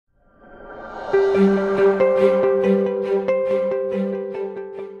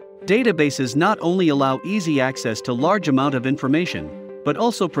Databases not only allow easy access to large amount of information, but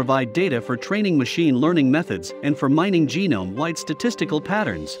also provide data for training machine learning methods and for mining genome-wide statistical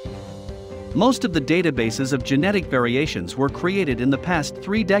patterns. Most of the databases of genetic variations were created in the past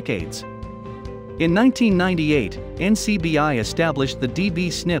 3 decades. In 1998, NCBI established the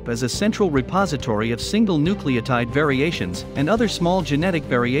dbSNP as a central repository of single nucleotide variations and other small genetic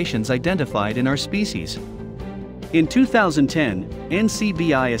variations identified in our species. In 2010,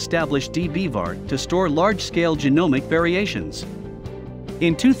 NCBI established dbVAR to store large-scale genomic variations.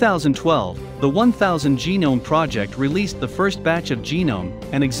 In 2012, the 1000 Genome Project released the first batch of genome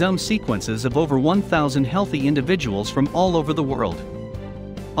and exome sequences of over 1,000 healthy individuals from all over the world.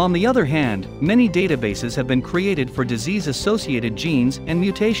 On the other hand, many databases have been created for disease-associated genes and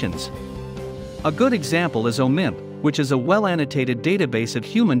mutations. A good example is OMIMP, which is a well-annotated database of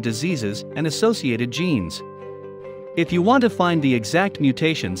human diseases and associated genes. If you want to find the exact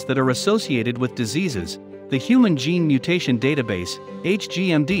mutations that are associated with diseases, the Human Gene Mutation Database,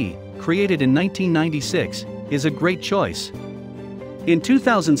 HGMD, created in 1996, is a great choice. In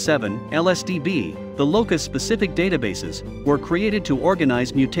 2007, LSDB, the locus-specific databases, were created to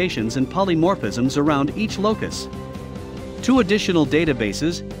organize mutations and polymorphisms around each locus. 2 additional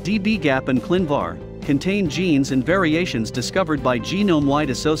databases, dbGaP and ClinVar, contain genes and variations discovered by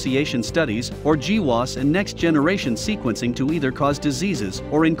genome-wide association studies or GWAS and next-generation sequencing to either cause diseases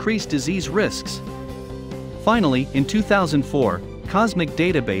or increase disease risks. Finally, in 2004, COSMIC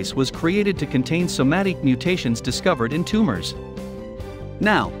Database was created to contain somatic mutations discovered in tumors.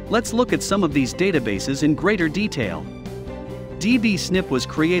 Now, let's look at some of these databases in greater detail. dbSNP was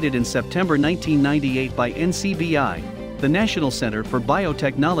created in September 1998 by NCBI, the National Center for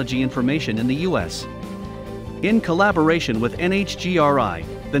Biotechnology Information in the U.S. in collaboration with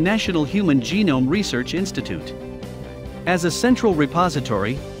NHGRI, the National Human Genome Research Institute. As a central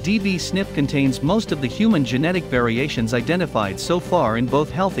repository, dbSNP contains most of the human genetic variations identified so far in both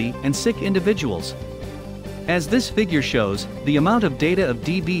healthy and sick individuals. As this figure shows, the amount of data of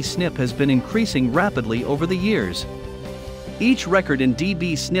dbSNP has been increasing rapidly over the years. Each record in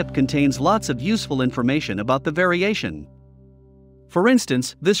dbSNP contains lots of useful information about the variation. For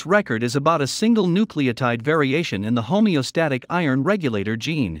instance, this record is about a single nucleotide variation in the homeostatic iron regulator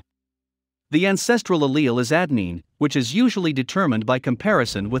gene. The ancestral allele is adenine, which is usually determined by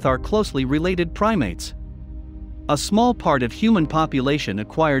comparison with our closely related primates. A small part of human population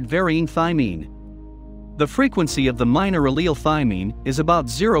acquired varying thymine. The frequency of the minor allele thymine is about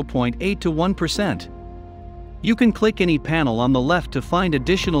 0.8 to 1%. You can click any panel on the left to find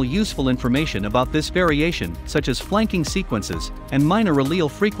additional useful information about this variation, such as flanking sequences and minor allele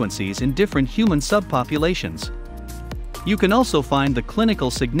frequencies in different human subpopulations. You can also find the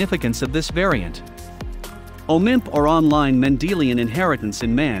clinical significance of this variant. OMIMP, or Online Mendelian Inheritance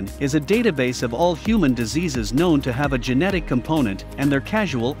in Man, is a database of all human diseases known to have a genetic component and their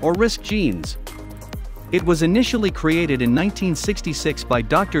casual or risk genes. It was initially created in 1966 by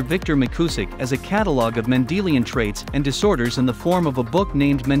Dr. Victor Mikusic as a catalog of Mendelian traits and disorders in the form of a book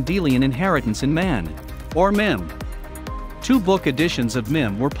named Mendelian Inheritance in Man, or MIM. 2 book editions of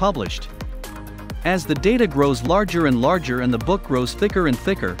MIM were published. As the data grows larger and larger and the book grows thicker and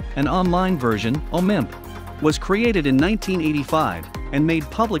thicker, an online version, OMIMP, was created in 1985 and made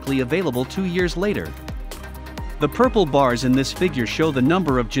publicly available 2 years later. The purple bars in this figure show the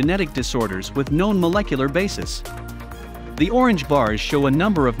number of genetic disorders with known molecular basis. The orange bars show a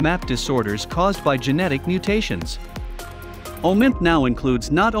number of mapped disorders caused by genetic mutations. OMIMP now includes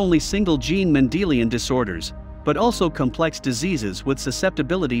not only single-gene Mendelian disorders, but also complex diseases with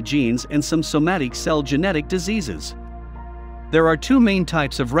susceptibility genes and some somatic cell genetic diseases. There are 2 main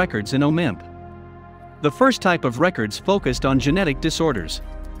types of records in OMIMP. The first type of records focused on genetic disorders.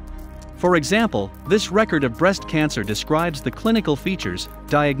 For example, this record of breast cancer describes the clinical features,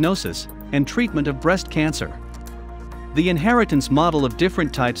 diagnosis, and treatment of breast cancer. The inheritance model of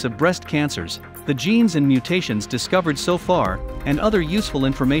different types of breast cancers, the genes and mutations discovered so far, and other useful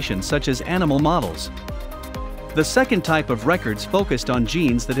information such as animal models. The second type of records focused on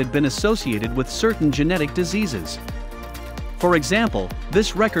genes that had been associated with certain genetic diseases. For example,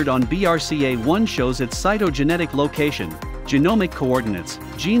 this record on BRCA1 shows its cytogenetic location, genomic coordinates,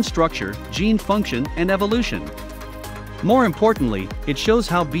 gene structure, gene function, and evolution. More importantly, it shows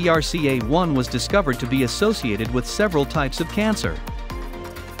how BRCA1 was discovered to be associated with several types of cancer.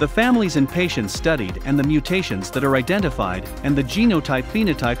 The families and patients studied and the mutations that are identified and the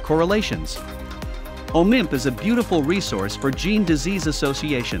genotype-phenotype correlations. OMIMP is a beautiful resource for gene disease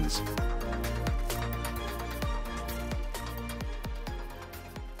associations.